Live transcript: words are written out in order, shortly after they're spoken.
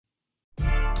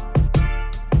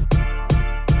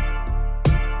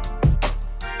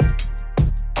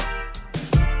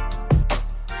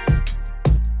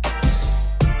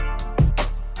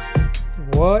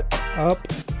What up,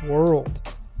 world?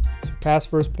 Past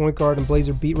first point guard and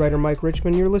Blazer beat writer Mike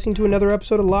Richman. You're listening to another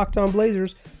episode of Locked On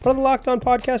Blazers, part of the Locked On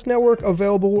Podcast Network,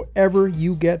 available wherever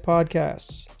you get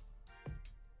podcasts.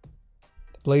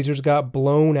 The Blazers got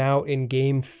blown out in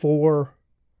Game 4.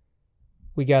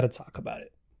 We got to talk about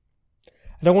it.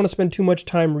 I don't want to spend too much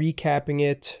time recapping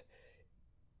it.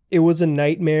 It was a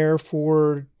nightmare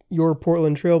for your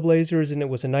Portland Trail Blazers, and it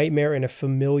was a nightmare in a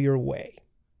familiar way.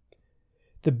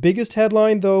 The biggest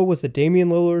headline, though, was that Damian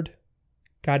Lillard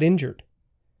got injured.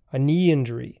 A knee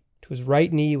injury to his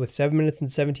right knee with 7 minutes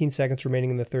and 17 seconds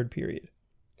remaining in the third period.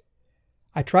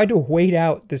 I tried to wait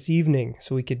out this evening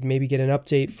so we could maybe get an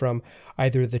update from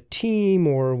either the team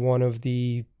or one of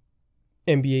the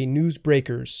NBA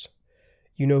newsbreakers.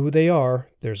 You know who they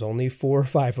are. There's only 4 or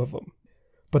 5 of them.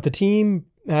 But the team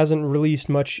hasn't released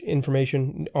much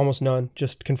information, almost none,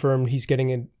 just confirmed he's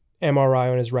getting an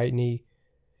MRI on his right knee.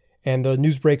 And the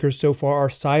newsbreakers so far are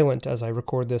silent as I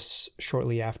record this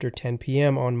shortly after 10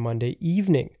 p.m. on Monday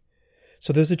evening.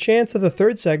 So there's a chance that the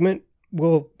third segment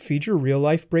will feature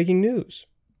real-life breaking news.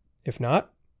 If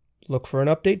not, look for an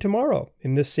update tomorrow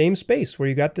in this same space where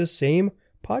you got this same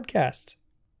podcast.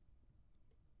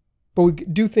 But we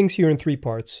do things here in 3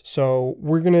 parts. So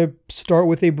we're going to start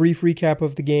with a brief recap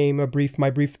of the game,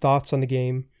 my brief thoughts on the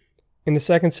game. In the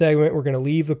second segment, we're going to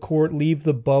leave the court, leave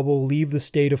the bubble, leave the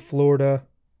state of Florida,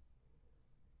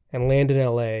 and land in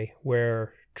LA,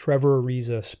 where Trevor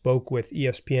Ariza spoke with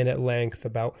ESPN at length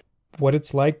about what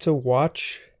it's like to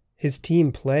watch his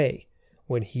team play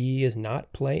when he is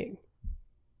not playing.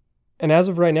 And as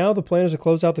of right now, the plan is to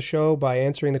close out the show by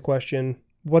answering the question,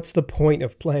 what's the point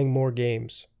of playing more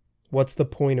games? What's the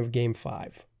point of Game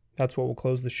 5? That's what we'll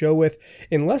close the show with.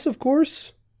 Unless, of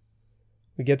course,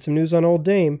 we get some news on Old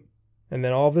Dame, and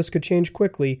then all of this could change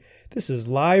quickly. This is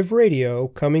live radio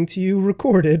coming to you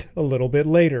recorded a little bit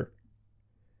later.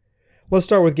 Let's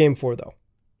start with Game 4, though.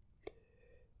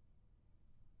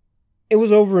 It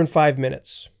was over in 5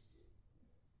 minutes.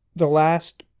 The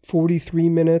last 43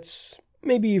 minutes,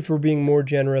 maybe if we're being more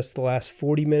generous, the last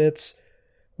 40 minutes,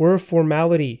 were a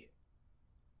formality.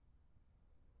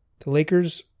 The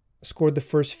Lakers scored the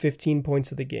first 15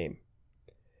 points of the game.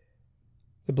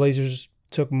 The Blazers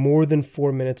took more than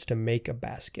 4 minutes to make a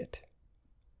basket.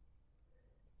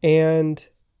 And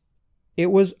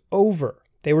it was over.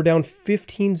 They were down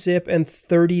 15-zip and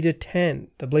 30-10.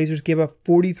 The Blazers gave up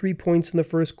 43 points in the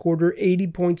first quarter, 80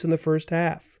 points in the first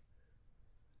half.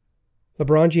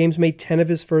 LeBron James made 10 of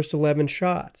his first 11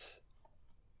 shots.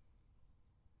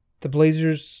 The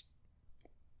Blazers'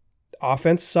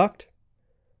 offense sucked.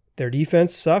 Their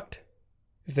defense sucked.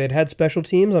 If they'd had special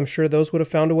teams, I'm sure those would have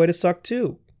found a way to suck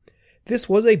too. This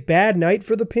was a bad night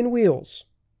for the Pinwheels.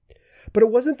 But it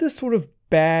wasn't this sort of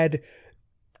bad,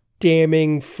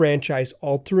 damning,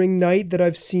 franchise-altering night that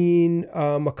I've seen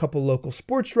a couple local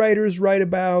sports writers write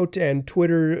about and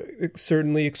Twitter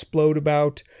certainly explode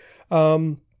about.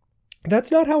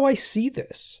 That's not how I see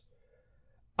this.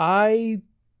 I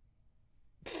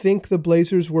think the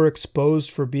Blazers were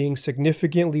exposed for being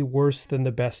significantly worse than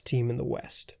the best team in the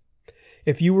West.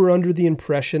 If you were under the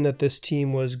impression that this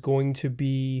team was going to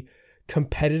be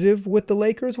competitive with the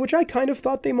Lakers, which I kind of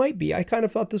thought they might be. I kind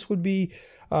of thought this would be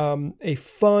a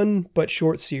fun but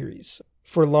short series.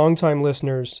 For longtime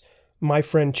listeners, my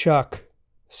friend Chuck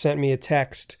sent me a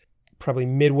text probably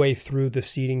midway through the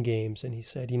seeding games, and he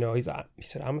said, he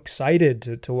said, I'm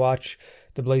excited to watch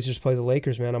the Blazers play the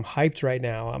Lakers, man. I'm hyped right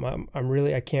now. I'm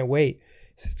really, I can't wait.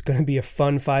 It's going to be a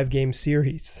fun 5-game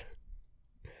series.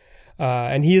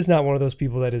 And he is not one of those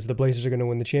people that is the Blazers are going to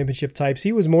win the championship types.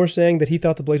 He was more saying that he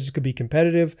thought the Blazers could be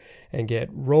competitive and get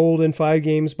rolled in 5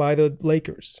 games by the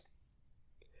Lakers.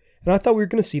 And I thought we were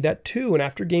going to see that too. And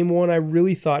after Game 1, I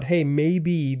really thought, hey,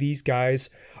 maybe these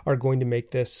guys are going to make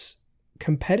this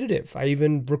competitive. I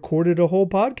even recorded a whole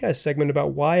podcast segment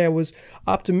about why I was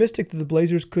optimistic that the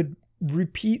Blazers could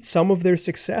repeat some of their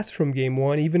success from Game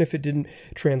 1, even if it didn't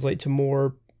translate to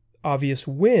more obvious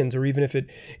wins, or even if it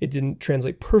didn't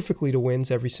translate perfectly to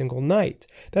wins every single night.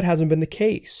 That hasn't been the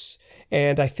case.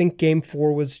 And I think Game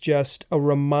 4 was just a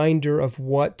reminder of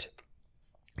what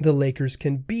the Lakers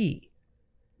can be.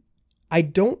 I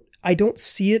don't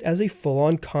see it as a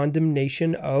full-on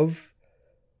condemnation of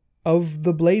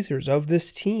the Blazers, of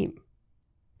this team.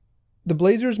 The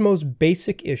Blazers' most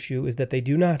basic issue is that they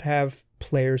do not have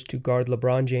players to guard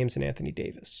LeBron James and Anthony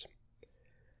Davis.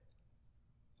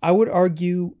 I would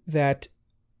argue that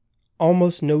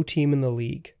almost no team in the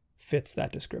league fits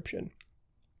that description.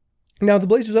 Now, the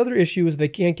Blazers' other issue is they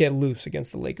can't get loose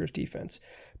against the Lakers' defense.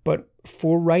 But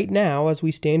for right now, as we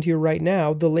stand here right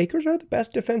now, the Lakers are the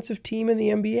best defensive team in the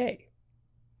NBA.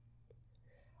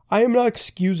 I am not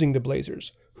excusing the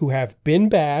Blazers, who have been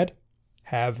bad,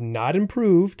 have not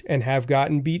improved, and have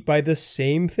gotten beat by the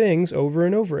same things over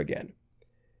and over again.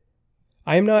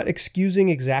 I am not excusing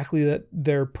exactly that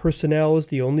their personnel is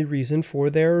the only reason for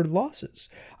their losses.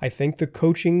 I think the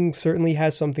coaching certainly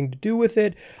has something to do with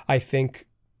it. I think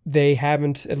they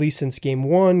haven't, at least since game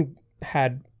one,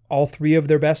 had all three of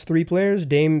their best three players,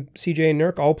 Dame, CJ, and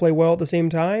Nurk, all play well at the same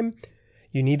time.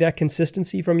 You need that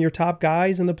consistency from your top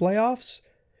guys in the playoffs.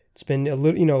 It's been a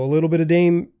little bit of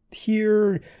Dame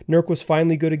here. Nurk was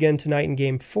finally good again tonight in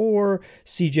game 4.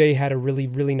 CJ had a really,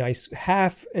 really nice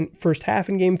first half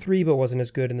in game 3, but wasn't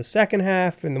as good in the second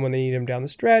half. And then when they need him down the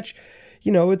stretch,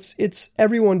 it's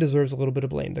everyone deserves a little bit of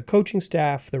blame. The coaching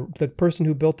staff, the person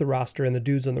who built the roster, and the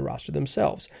dudes on the roster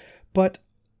themselves. But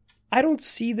I don't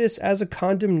see this as a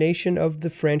condemnation of the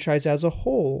franchise as a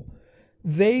whole.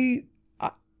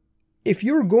 If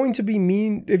you're going to be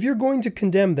mean, if you're going to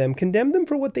condemn them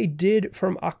for what they did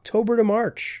from October to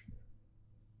March.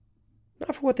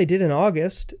 Not for what they did in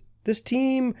August. This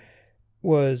team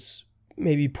was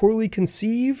maybe poorly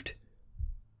conceived,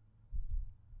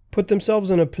 put themselves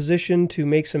in a position to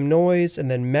make some noise, and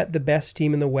then met the best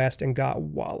team in the West and got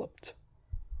walloped.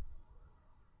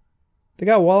 They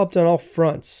got walloped on all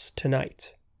fronts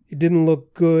tonight. It didn't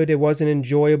look good. It wasn't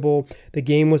enjoyable. The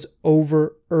game was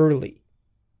over early.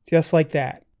 Just like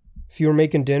that. If you were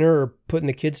making dinner or putting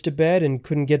the kids to bed and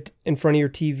couldn't get in front of your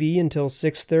TV until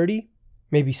 6:30,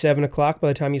 maybe 7 o'clock by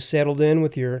the time you settled in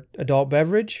with your adult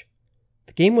beverage,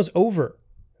 the game was over.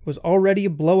 It was already a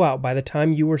blowout by the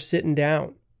time you were sitting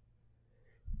down.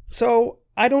 So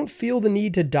I don't feel the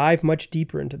need to dive much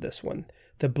deeper into this one.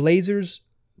 The Blazers'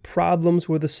 problems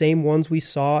were the same ones we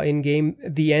saw in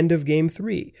the end of game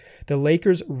 3. The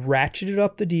Lakers ratcheted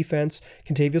up the defense.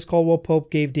 Kentavious Caldwell-Pope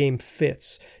gave Dame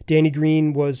fits. Danny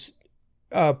Green was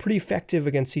pretty effective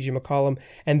against CJ McCollum,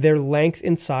 and their length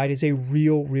inside is a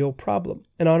real problem.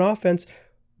 And on offense,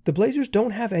 the Blazers don't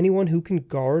have anyone who can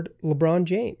guard LeBron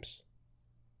James.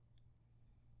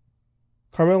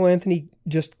 Carmelo Anthony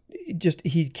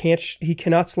he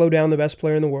cannot slow down the best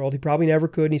player in the world. He probably never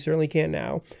could, and he certainly can't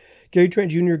now. Gary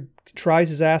Trent Jr.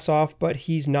 tries his ass off, but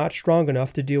he's not strong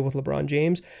enough to deal with LeBron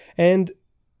James. And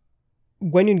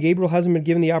Wenyen Gabriel hasn't been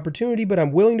given the opportunity, but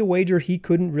I'm willing to wager he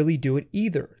couldn't really do it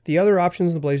either. The other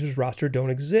options in the Blazers roster don't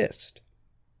exist.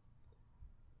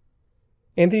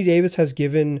 Anthony Davis has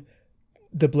given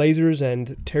the Blazers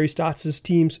and Terry Stotts'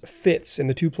 teams fits in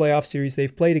the 2 playoff series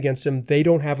they've played against him. They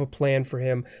don't have a plan for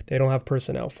him. They don't have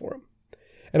personnel for him.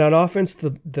 And on offense,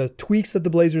 the tweaks that the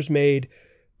Blazers made,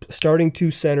 starting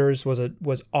 2 centers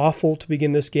was awful to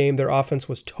begin this game. Their offense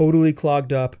was totally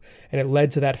clogged up, and it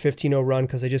led to that 15-0 run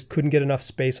because they just couldn't get enough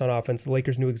space on offense. The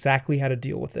Lakers knew exactly how to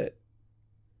deal with it.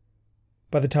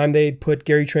 By the time they put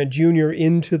Gary Trent Jr.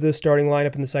 into the starting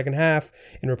lineup in the second half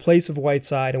in replace of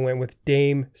Whiteside and went with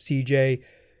Dame, CJ,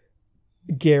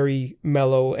 Gary,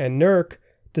 Melo, and Nurk,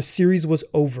 the series was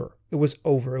over. It was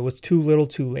over. It was too little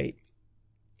too late.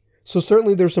 So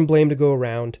certainly there's some blame to go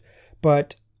around,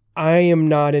 but I am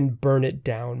not in burn it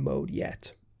down mode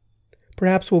yet.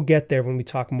 Perhaps we'll get there when we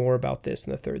talk more about this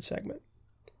in the third segment.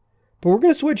 But we're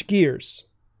going to switch gears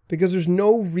because there's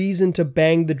no reason to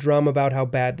bang the drum about how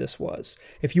bad this was.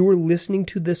 If you were listening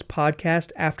to this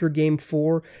podcast after Game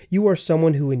 4, you are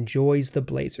someone who enjoys the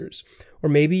Blazers. Or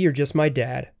maybe you're just my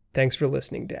dad. Thanks for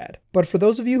listening, Dad. But for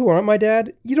those of you who aren't my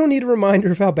dad, you don't need a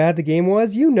reminder of how bad the game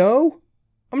was. You know.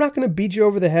 I'm not going to beat you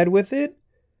over the head with it.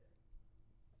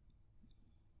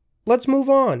 Let's move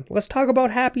on. Let's talk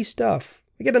about happy stuff.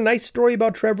 We get a nice story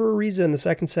about Trevor Ariza in the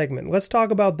second segment. Let's talk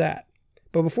about that.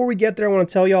 But before we get there, I want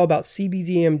to tell you all about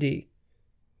CBDMD.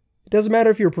 It doesn't matter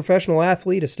if you're a professional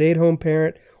athlete, a stay-at-home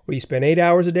parent, or you spend 8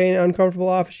 hours a day in an uncomfortable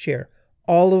office chair.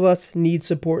 All of us need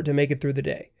support to make it through the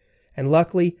day. And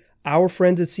luckily, our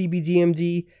friends at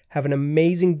CBDMD have an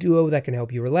amazing duo that can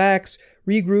help you relax,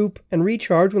 regroup, and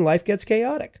recharge when life gets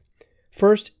chaotic.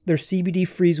 First, there's CBD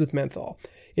Freeze with Menthol.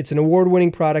 It's an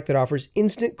award-winning product that offers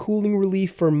instant cooling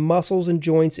relief for muscles and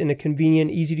joints in a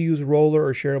convenient, easy-to-use roller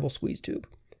or shareable squeeze tube.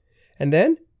 And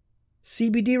then,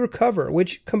 CBD Recover,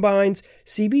 which combines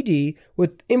CBD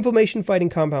with inflammation-fighting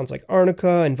compounds like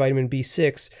arnica and vitamin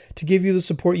B6 to give you the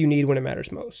support you need when it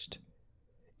matters most.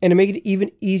 And to make it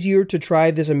even easier to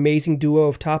try this amazing duo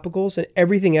of topicals and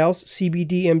everything else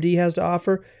CBDMD has to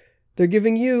offer, they're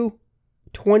giving you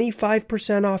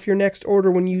 25% off your next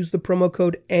order when you use the promo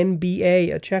code NBA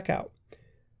at checkout.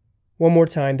 One more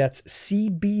time, that's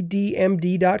cbdmd.com,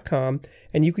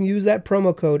 and you can use that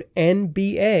promo code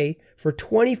NBA for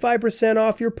 25%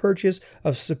 off your purchase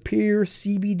of superior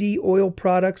CBD oil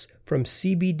products from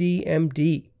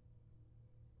CBDMD.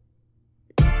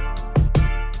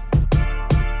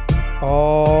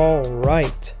 All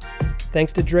right.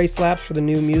 Thanks to Dre Slaps for the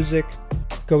new music.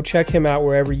 Go check him out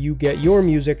wherever you get your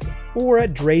music or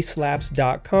at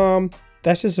dreslaps.com.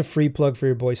 That's just a free plug for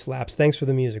your boy Slaps. Thanks for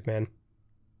the music, man.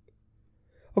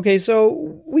 Okay,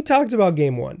 so we talked about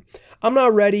game one. I'm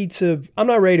not ready to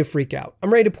freak out.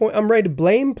 I'm ready to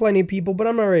blame plenty of people, but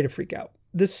I'm not ready to freak out.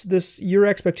 Your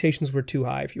expectations were too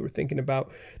high if you were thinking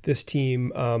about this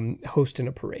team hosting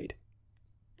a parade.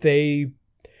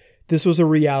 This was a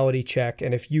reality check,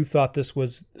 and if you thought this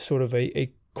was sort of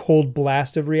a cold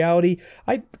blast of reality,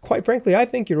 quite frankly, I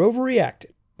think you're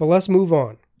overreacting. But let's move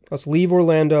on. Let's leave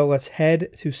Orlando. Let's head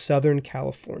to Southern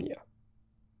California.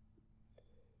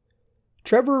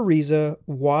 Trevor Ariza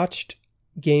watched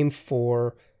Game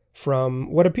 4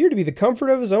 from what appeared to be the comfort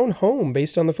of his own home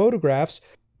based on the photographs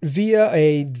via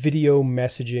a video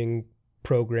conferencing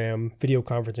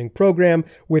program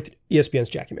with ESPN's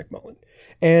Jackie McMullen.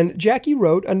 And Jackie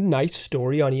wrote a nice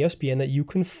story on ESPN that you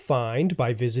can find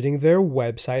by visiting their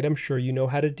website. I'm sure you know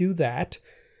how to do that.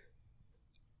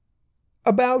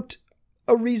 About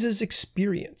Ariza's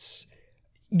experience.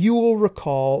 You will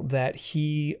recall that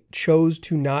he chose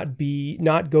to not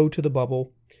go to the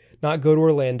bubble, not go to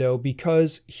Orlando,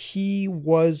 because he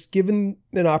was given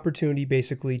an opportunity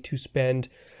basically to spend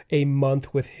a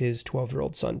month with his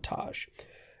 12-year-old son, Taj.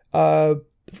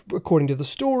 According to the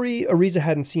story, Ariza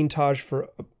hadn't seen Taj for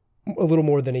a little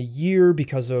more than a year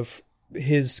because of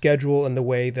his schedule and the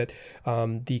way that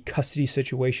the custody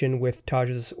situation with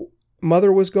Taj's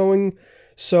mother was going.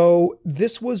 So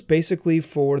this was basically,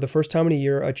 for the first time in a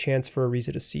year, a chance for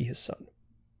Ariza to see his son.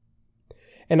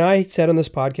 And I said on this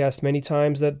podcast many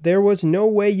times that there was no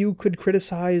way you could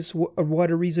criticize what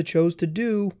Ariza chose to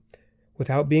do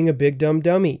without being a big dumb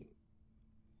dummy.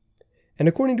 And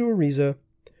according to Ariza,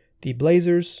 the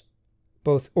Blazers,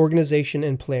 both organization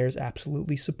and players,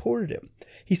 absolutely supported him.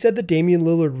 He said that Damian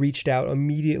Lillard reached out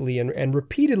immediately and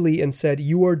repeatedly and said,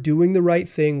 "You are doing the right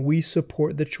thing. We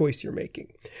support the choice you're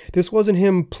making." This wasn't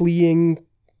him pleading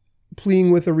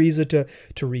with Ariza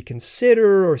to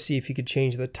reconsider or see if he could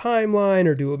change the timeline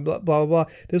or do a blah, blah, blah.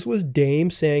 This was Dame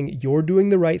saying, "You're doing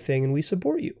the right thing and we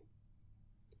support you."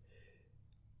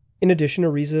 In addition,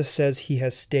 Ariza says he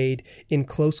has stayed in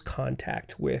close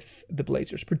contact with the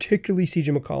Blazers, particularly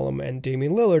CJ McCollum and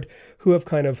Damian Lillard, who have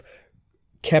kind of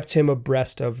kept him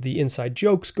abreast of the inside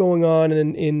jokes going on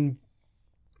in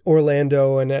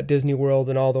Orlando and at Disney World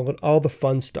and all the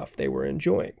fun stuff they were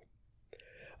enjoying.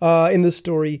 In the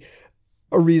story,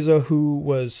 Ariza, who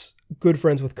was good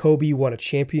friends with Kobe, won a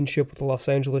championship with the Los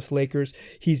Angeles Lakers.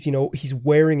 He's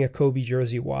wearing a Kobe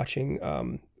jersey watching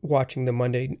the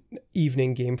Monday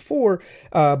evening Game 4.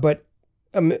 But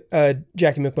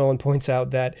Jackie McMullen points out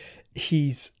that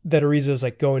Ariza's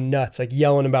like going nuts, like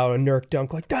yelling about a Nurk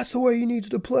dunk, like that's the way he needs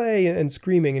to play, and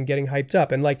screaming and getting hyped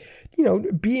up, and like,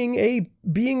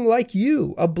 being like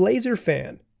you, a Blazer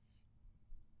fan.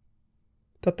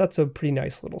 Thought that's a pretty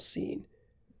nice little scene.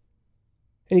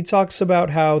 And he talks about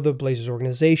how the Blazers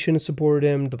organization supported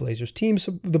him, the Blazers team,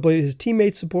 his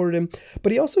teammates supported him,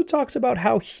 but he also talks about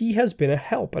how he has been a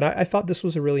help. And I thought this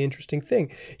was a really interesting thing.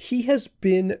 He has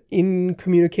been in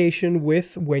communication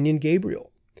with Wenyen Gabriel,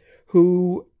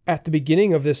 who at the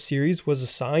beginning of this series was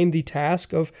assigned the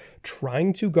task of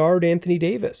trying to guard Anthony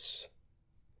Davis.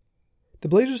 The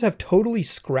Blazers have totally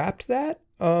scrapped that.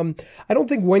 I don't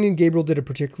think Wenyen Gabriel did a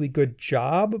particularly good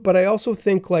job, but I also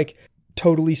think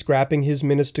totally scrapping his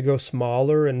minutes to go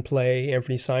smaller and play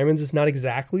Anthony Simons is not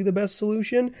exactly the best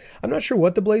solution. I'm not sure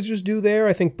what the Blazers do there.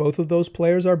 I think both of those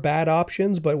players are bad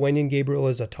options, but Wenyen Gabriel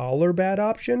is a taller bad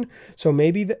option, so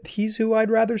maybe he's who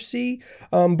I'd rather see.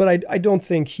 But I don't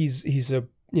think he's a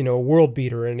world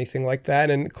beater or anything like that,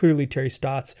 and clearly Terry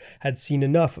Stotts had seen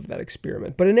enough of that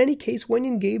experiment. But in any case,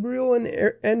 Wenyen Gabriel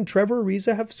and Trevor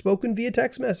Ariza have spoken via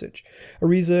text message.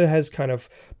 Ariza has kind of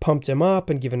pumped him up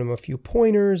and given him a few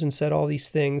pointers and said all these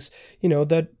things,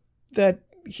 that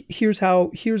here's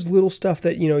little stuff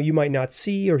that you might not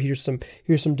see, or here's some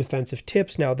defensive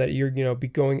tips now that you're be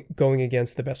going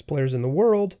against the best players in the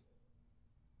world.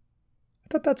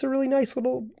 I thought that's a really nice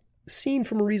little scene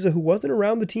from Ariza, who wasn't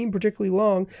around the team particularly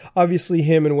long. Obviously,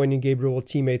 him and Wenyen Gabriel were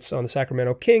teammates on the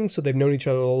Sacramento Kings, so they've known each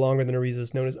other a little longer than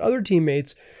Ariza's known his other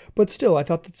teammates. But still, I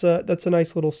thought that's a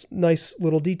nice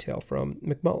little detail from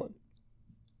McMullen.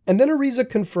 And then Ariza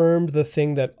confirmed the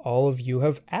thing that all of you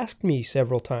have asked me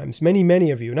several times. Many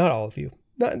of you, not all of you.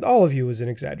 Not all of you is an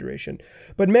exaggeration,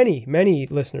 but many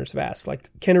listeners have asked,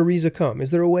 can Ariza come? Is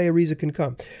there a way Ariza can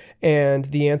come? And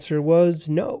the answer was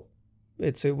no.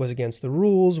 It was against the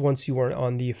rules. Once you weren't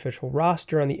on the official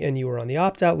roster and you were on the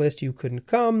opt-out list, you couldn't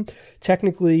come.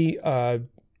 Technically,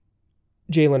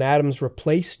 Jalen Adams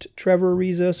replaced Trevor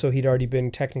Ariza, so he'd already been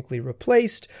technically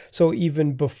replaced. So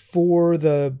even before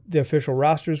the official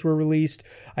rosters were released,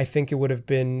 I think there would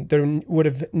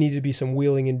have needed to be some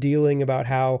wheeling and dealing about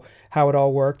how it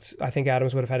all worked. I think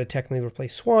Adams would have had to technically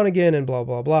replace Swan again and blah,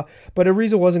 blah, blah. But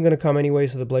Ariza wasn't going to come anyway,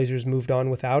 so the Blazers moved on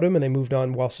without him, and they moved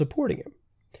on while supporting him.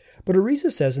 But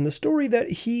Ariza says in the story that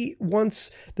once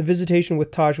the visitation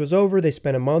with Taj was over, they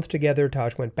spent a month together.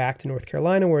 Taj went back to North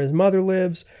Carolina where his mother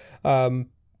lives.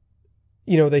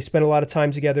 They spent a lot of time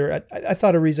together. I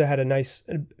thought Ariza had a nice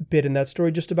bit in that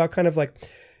story just about kind of like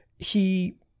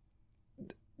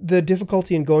the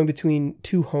difficulty in going between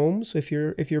two homes if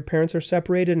your parents are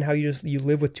separated, and how you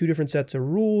live with two different sets of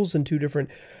rules and two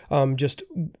different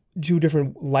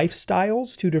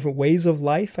lifestyles, two different ways of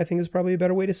life, I think is probably a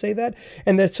better way to say that.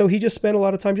 And that, so he just spent a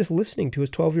lot of time just listening to his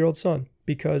 12-year-old son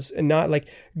and not like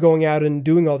going out and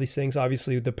doing all these things.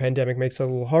 Obviously the pandemic makes it a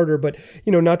little harder, but,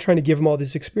 not trying to give him all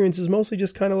these experiences, mostly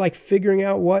just kind of like figuring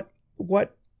out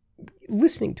what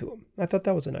listening to him. I thought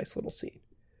that was a nice little scene.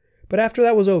 But after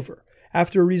that was over,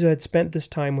 after Ariza had spent this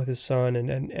time with his son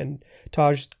and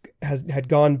Taj had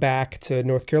gone back to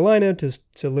North Carolina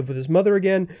to live with his mother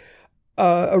again,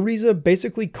 Ariza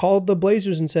basically called the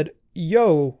Blazers and said,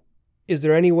 "Yo, is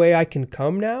there any way I can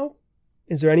come now?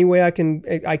 Is there any way I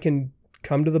can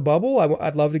come to the bubble?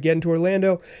 I'd love to get into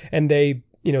Orlando." And they,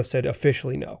 said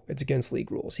officially no, it's against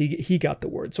league rules. He got the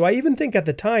word. So I even think at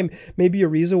the time, maybe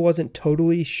Ariza wasn't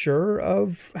totally sure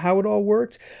of how it all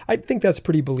worked. I think that's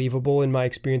pretty believable in my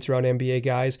experience around NBA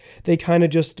guys. They kind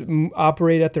of just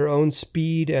operate at their own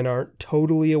speed and aren't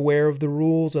totally aware of the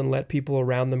rules and let people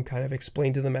around them kind of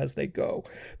explain to them as they go.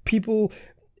 People,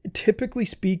 typically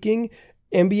speaking,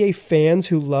 NBA fans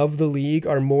who love the league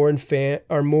are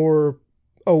more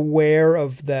aware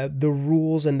of the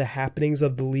rules and the happenings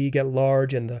of the league at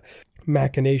large and the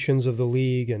machinations of the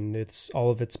league and all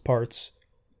of its parts.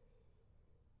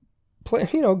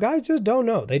 Guys just don't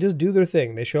know. They just do their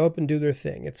thing. They show up and do their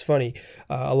thing. It's funny.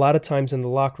 A lot of times in the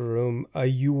locker room,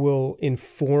 you'll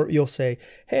say,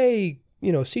 "Hey,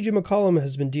 CJ McCollum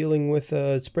has been dealing with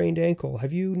a sprained ankle.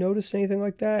 Have you noticed anything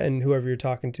like that?" And whoever you're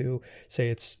talking to, say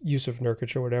it's Yusuf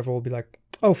Nurkic or whatever, will be like,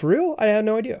 "Oh, for real? I had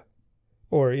no idea."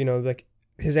 Or, like,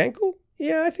 "His ankle?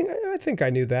 Yeah, I think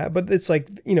I knew that." But it's like,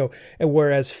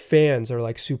 whereas fans are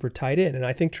like super tied in. And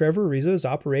I think Trevor Ariza is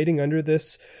operating under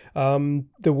this,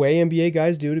 the way NBA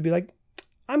guys do, to be like,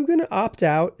 "I'm going to opt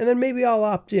out and then maybe I'll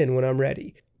opt in when I'm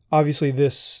ready." Obviously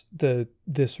this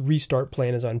restart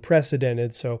plan is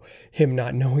unprecedented, so him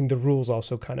not knowing the rules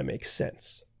also kind of makes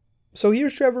sense. So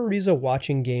here's Trevor Ariza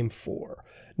watching Game 4.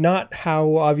 Not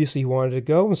how obviously he wanted it to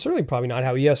go, and certainly probably not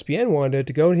how ESPN wanted it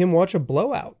to go, and him watch a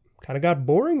blowout. Kind of got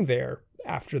boring there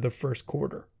after the first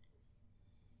quarter.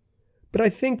 But I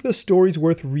think the story's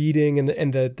worth reading, and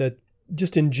the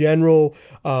just in general,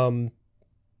 some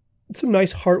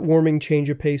nice heartwarming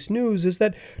change of pace news is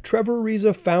that Trevor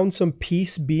Ariza found some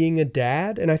peace being a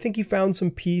dad, and I think he found some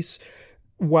peace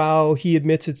while he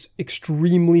admits it's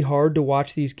extremely hard to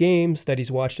watch these games, that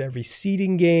he's watched every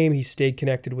seeding game, he's stayed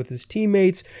connected with his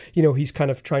teammates, he's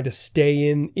kind of trying to stay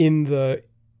in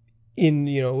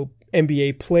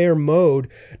NBA player mode,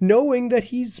 knowing that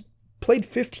he's played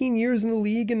 15 years in the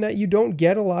league and that you don't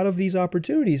get a lot of these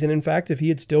opportunities. And in fact, if he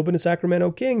had still been a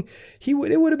Sacramento King, it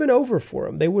would have been over for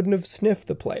him. They wouldn't have sniffed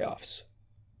the playoffs.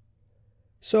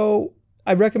 So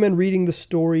I recommend reading the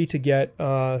story to get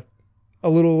a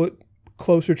little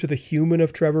closer to the human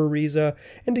of Trevor Ariza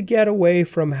and to get away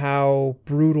from how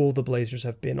brutal the Blazers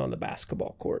have been on the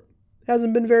basketball court. It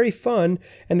hasn't been very fun,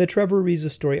 and the Trevor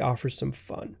Ariza story offers some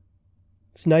fun.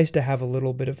 It's nice to have a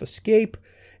little bit of escape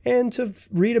and to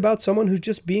read about someone who's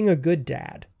just being a good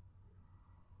dad.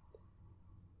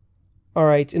 All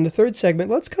right, in the third segment,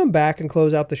 let's come back and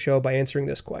close out the show by answering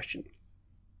this question.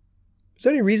 Is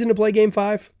there any reason to play Game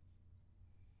 5?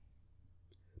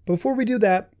 Before we do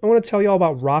that, I want to tell you all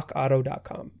about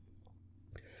RockAuto.com.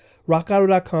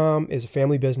 RockAuto.com is a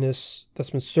family business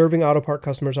that's been serving auto part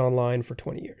customers online for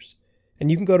 20 years. And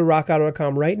you can go to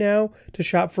RockAuto.com right now to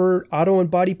shop for auto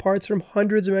and body parts from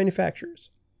hundreds of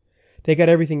manufacturers. They got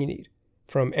everything you need,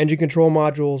 from engine control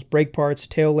modules, brake parts,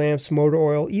 tail lamps, motor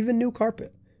oil, even new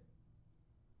carpet.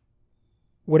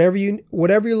 Whatever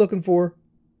you're looking for,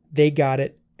 they got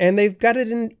it. And they've got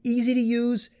it in an easy to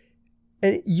use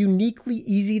and uniquely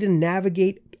easy to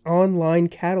navigate online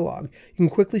catalog. You can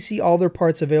quickly see all their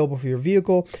parts available for your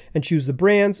vehicle and choose the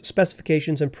brands,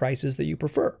 specifications, and prices that you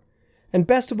prefer. And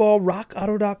best of all,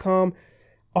 RockAuto.com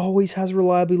always has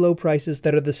reliably low prices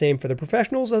that are the same for the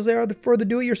professionals as they are for the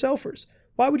do-it-yourselfers.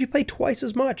 Why would you pay twice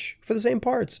as much for the same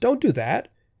parts? Don't do that.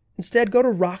 Instead, go to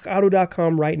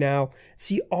rockauto.com right now,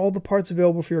 see all the parts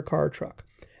available for your car or truck.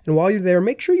 And while you're there,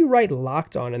 make sure you write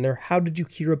Locked On in their How Did You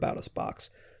Hear About Us box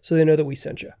so they know that we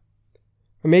sent you.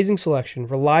 Amazing selection,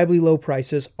 reliably low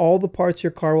prices, all the parts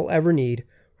your car will ever need,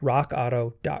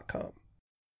 rockauto.com.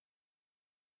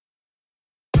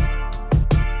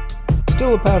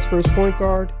 Still a pass first point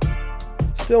guard,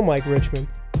 still Mike Richman,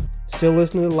 still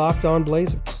listening to Locked On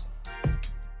Blazers.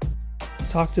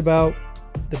 Talked about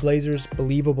the Blazers'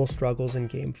 believable struggles in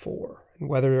Game 4, and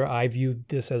whether I viewed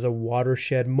this as a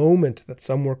watershed moment that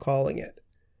some were calling it.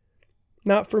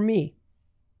 Not for me.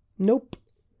 Nope.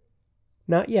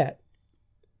 Not yet.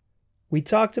 We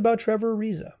talked about Trevor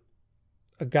Ariza,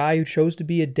 a guy who chose to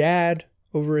be a dad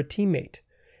over a teammate,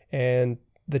 and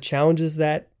the challenges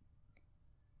that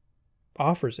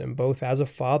offers him, both as a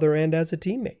father and as a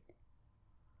teammate.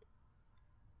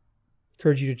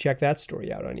 Encourage you to check that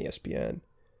story out on ESPN.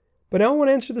 But now I want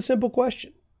to answer the simple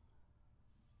question.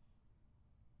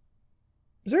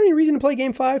 Is there any reason to play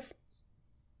Game 5?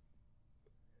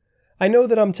 I know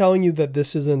that I'm telling you that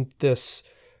this isn't this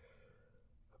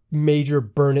major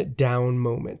burn it down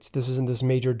moment. This isn't this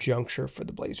major juncture for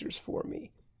the Blazers for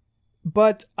me.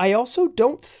 But I also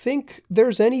don't think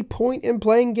there's any point in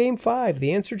playing Game 5.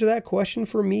 The answer to that question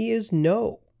for me is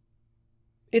no.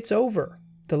 It's over.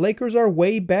 The Lakers are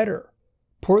way better.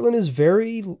 Portland is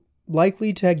very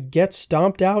likely to get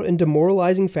stomped out in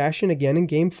demoralizing fashion again in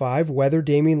Game 5, whether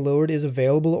Damian Lillard is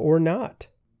available or not.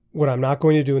 What I'm not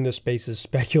going to do in this space is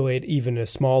speculate even a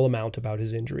small amount about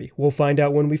his injury. We'll find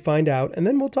out when we find out, and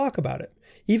then we'll talk about it.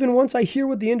 Even once I hear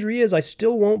what the injury is, I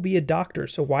still won't be a doctor,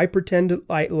 so why pretend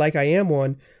like I am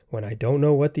one when I don't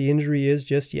know what the injury is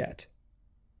just yet?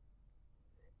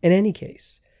 In any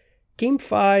case, Game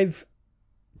 5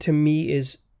 to me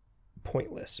is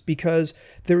pointless because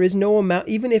there is no amount,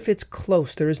 even if it's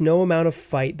close, there is no amount of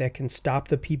fight that can stop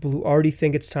the people who already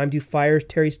think it's time to fire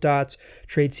Terry Stotts,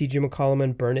 trade CJ McCollum,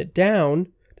 and burn it down.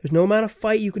 There's no amount of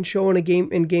fight you can show in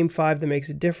Game 5 that makes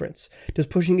a difference. Does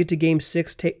pushing it to Game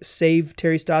 6 save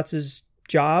Terry Stotts'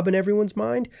 job in everyone's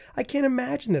mind? I can't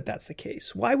imagine that that's the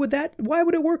case. Why would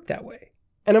it work that way?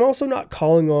 And I'm also not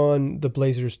calling on the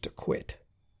Blazers to quit.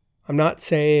 I'm not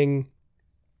saying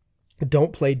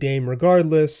don't play Dame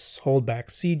regardless, hold back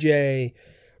CJ,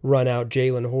 run out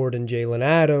Jalen Horde and Jalen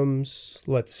Adams,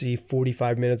 let's see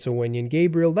 45 minutes of Wenyen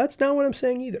Gabriel. That's not what I'm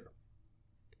saying either.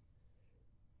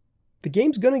 The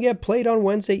game's going to get played on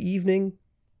Wednesday evening.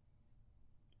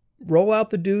 Roll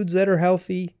out the dudes that are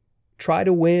healthy. Try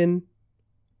to win.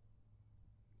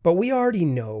 But we already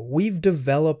know. We've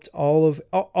developed all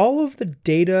of the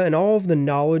data and all of the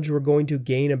knowledge we're going to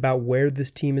gain about where this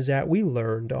team is at. We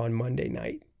learned on Monday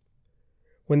night.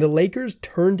 When the Lakers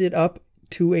turned it up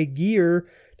to a gear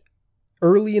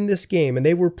early in this game, and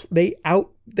I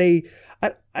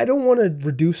don't want to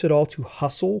reduce it all to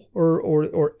hustle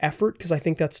or effort, because I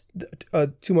think that's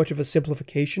too much of a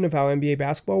simplification of how NBA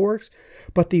basketball works.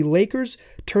 But the Lakers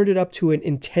turned it up to an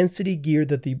intensity gear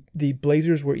that the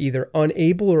Blazers were either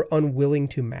unable or unwilling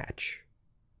to match.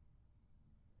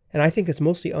 And I think it's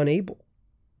mostly unable.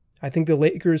 I think the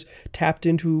Lakers tapped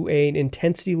into an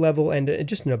intensity level and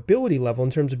just an ability level in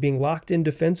terms of being locked in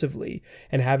defensively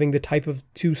and having the type of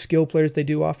two skill players they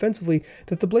do offensively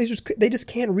that the Blazers, they just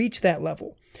can't reach that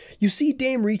level. You see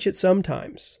Dame reach it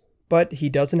sometimes, but he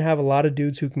doesn't have a lot of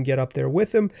dudes who can get up there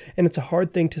with him, and it's a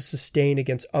hard thing to sustain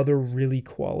against other really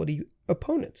quality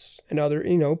opponents and other,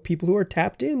 people who are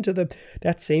tapped into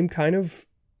that same kind of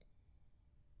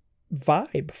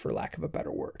vibe, for lack of a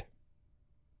better word.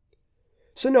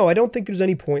 So no, I don't think there's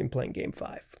any point in playing Game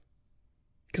 5.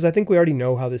 Because I think we already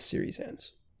know how this series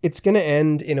ends. It's going to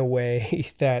end in a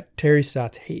way that Terry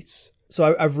Stotts hates.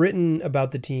 So I've written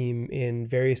about the team in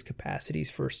various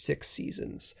capacities for 6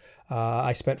 seasons.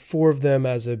 I spent 4 of them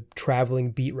as a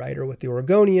traveling beat writer with the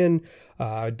Oregonian.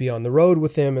 I'd be on the road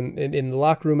with him and in the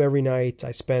locker room every night.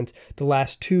 I spent the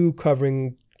last 2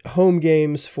 covering home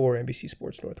games for NBC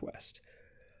Sports Northwest.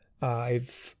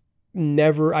 I've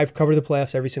covered the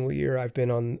playoffs every single year. I've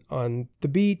been on the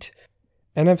beat,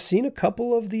 and I've seen a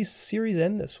couple of these series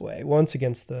end this way. Once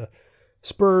against the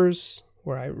Spurs,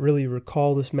 where I really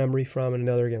recall this memory from, and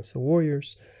another against the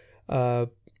Warriors. I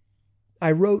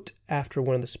wrote after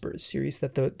one of the Spurs series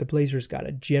that the Blazers got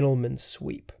a gentleman's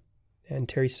sweep. And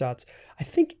Terry Stotts, I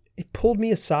think it pulled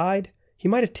me aside. He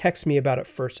might have texted me about it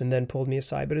first and then pulled me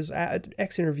aside, but his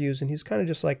ex interviews, and he was kind of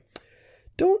just like,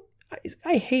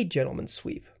 I hate gentleman's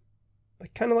sweep.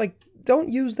 Don't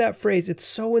use that phrase. It's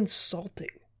so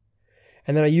insulting.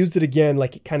 And then I used it again,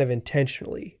 kind of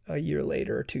intentionally a year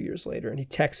later or 2 years later. And he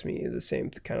texts me the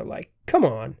same kind of come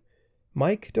on,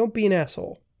 Mike, don't be an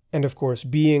asshole. And of course,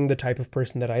 being the type of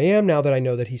person that I am, now that I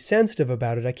know that he's sensitive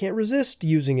about it, I can't resist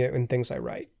using it in things I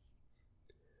write.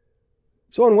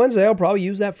 So on Wednesday, I'll probably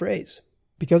use that phrase.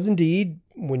 Because indeed,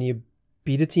 when you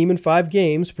beat a team in 5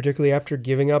 games, particularly after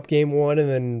giving up game 1 and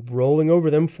then rolling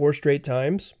over them 4 straight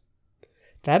times,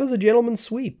 that is a gentleman's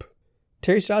sweep.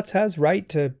 Terry Stotts has right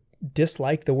to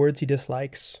dislike the words he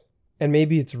dislikes. And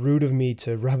maybe it's rude of me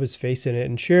to rub his face in it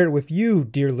and share it with you,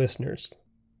 dear listeners.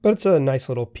 But it's a nice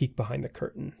little peek behind the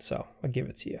curtain, so I'll give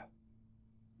it to you.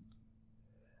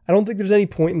 I don't think there's any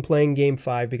point in playing Game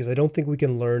 5 because I don't think we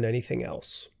can learn anything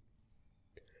else.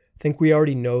 I think we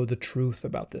already know the truth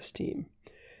about this team.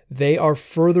 They are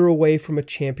further away from a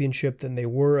championship than they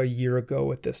were a year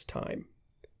ago at this time.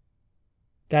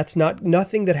 That's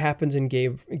nothing that happens in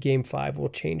Game 5 will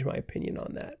change my opinion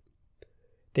on that.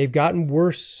 They've gotten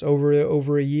worse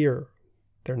over a year.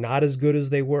 They're not as good as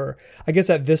they were. I guess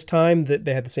at this time that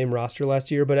they had the same roster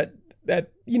last year, but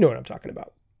at you know what I'm talking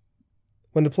about.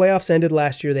 When the playoffs ended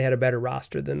last year, they had a better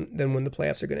roster than when the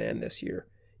playoffs are going to end this year.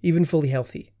 Even fully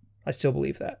healthy. I still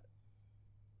believe that.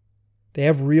 They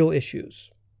have real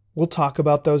issues. We'll talk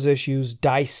about those issues,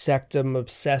 dissect them,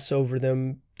 obsess over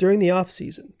them during the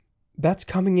offseason. That's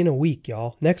coming in a week,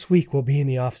 y'all. Next week we'll be in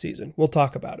the offseason. We'll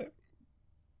talk about it.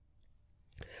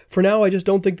 For now, I just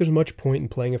don't think there's much point in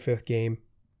playing a 5th game.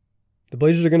 The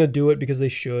Blazers are going to do it because they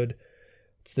should.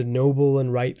 It's the noble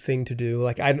and right thing to do.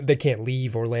 They can't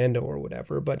leave Orlando or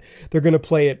whatever, but they're going to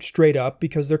play it straight up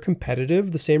because they're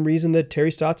competitive. The same reason that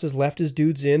Terry Stotts has left his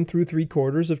dudes in through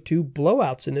 3/4 of 2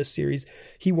 blowouts in this series.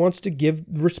 He wants to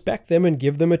respect them and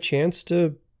give them a chance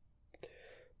to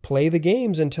play the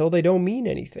games until they don't mean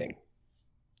anything.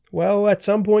 Well, at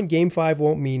some point, Game 5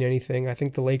 won't mean anything. I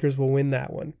think the Lakers will win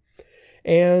that one.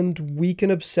 And we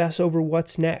can obsess over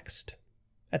what's next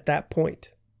at that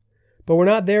point. But we're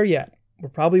not there yet. We're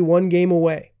probably 1 game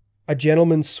away. A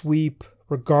gentleman's sweep,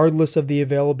 regardless of the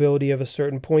availability of a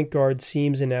certain point guard,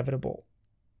 seems inevitable.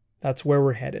 That's where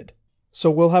we're headed.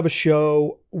 So we'll have a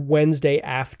show Wednesday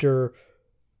after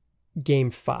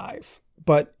Game 5.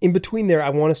 But in between there,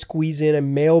 I want to squeeze in a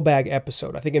mailbag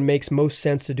episode. I think it makes most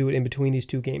sense to do it in between these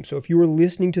 2 games. So if you were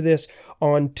listening to this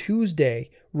on Tuesday,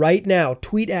 right now,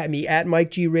 tweet at me, at Mike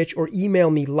G. Rich, or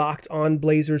email me,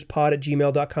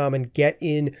 lockedonblazerspod@gmail.com, and get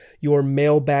in your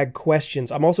mailbag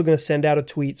questions. I'm also going to send out a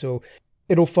tweet, so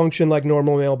it'll function like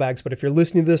normal mailbags. But if you're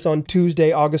listening to this on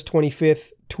Tuesday, August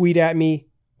 25th, tweet at me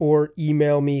or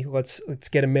email me. Let's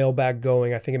get a mailbag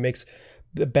going. I think it makes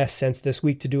the best sense this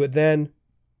week to do it then.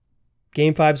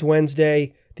 Game 5's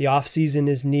Wednesday. The offseason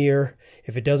is near.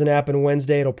 If it doesn't happen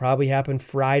Wednesday, it'll probably happen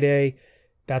Friday.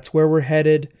 That's where we're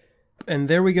headed. And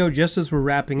there we go. Just as we're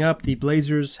wrapping up, the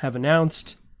Blazers have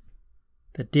announced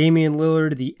that Damian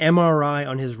Lillard, the MRI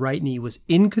on his right knee was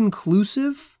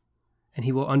inconclusive, and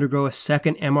he will undergo a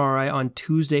second MRI on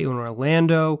Tuesday in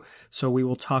Orlando. So we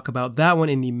will talk about that one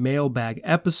in the mailbag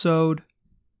episode.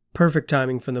 Perfect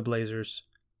timing from the Blazers.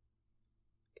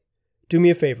 Do me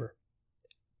a favor.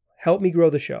 Help me grow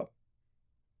the show.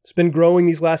 It's been growing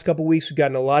these last couple weeks. We've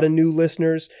gotten a lot of new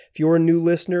listeners. If you're a new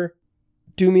listener,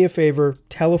 do me a favor.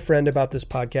 Tell a friend about this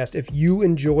podcast. If you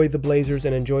enjoy the Blazers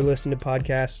and enjoy listening to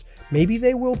podcasts, maybe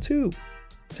they will too.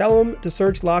 Tell them to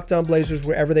search Locked On Blazers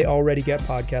wherever they already get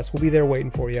podcasts. We'll be there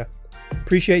waiting for you.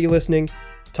 Appreciate you listening.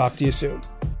 Talk to you soon.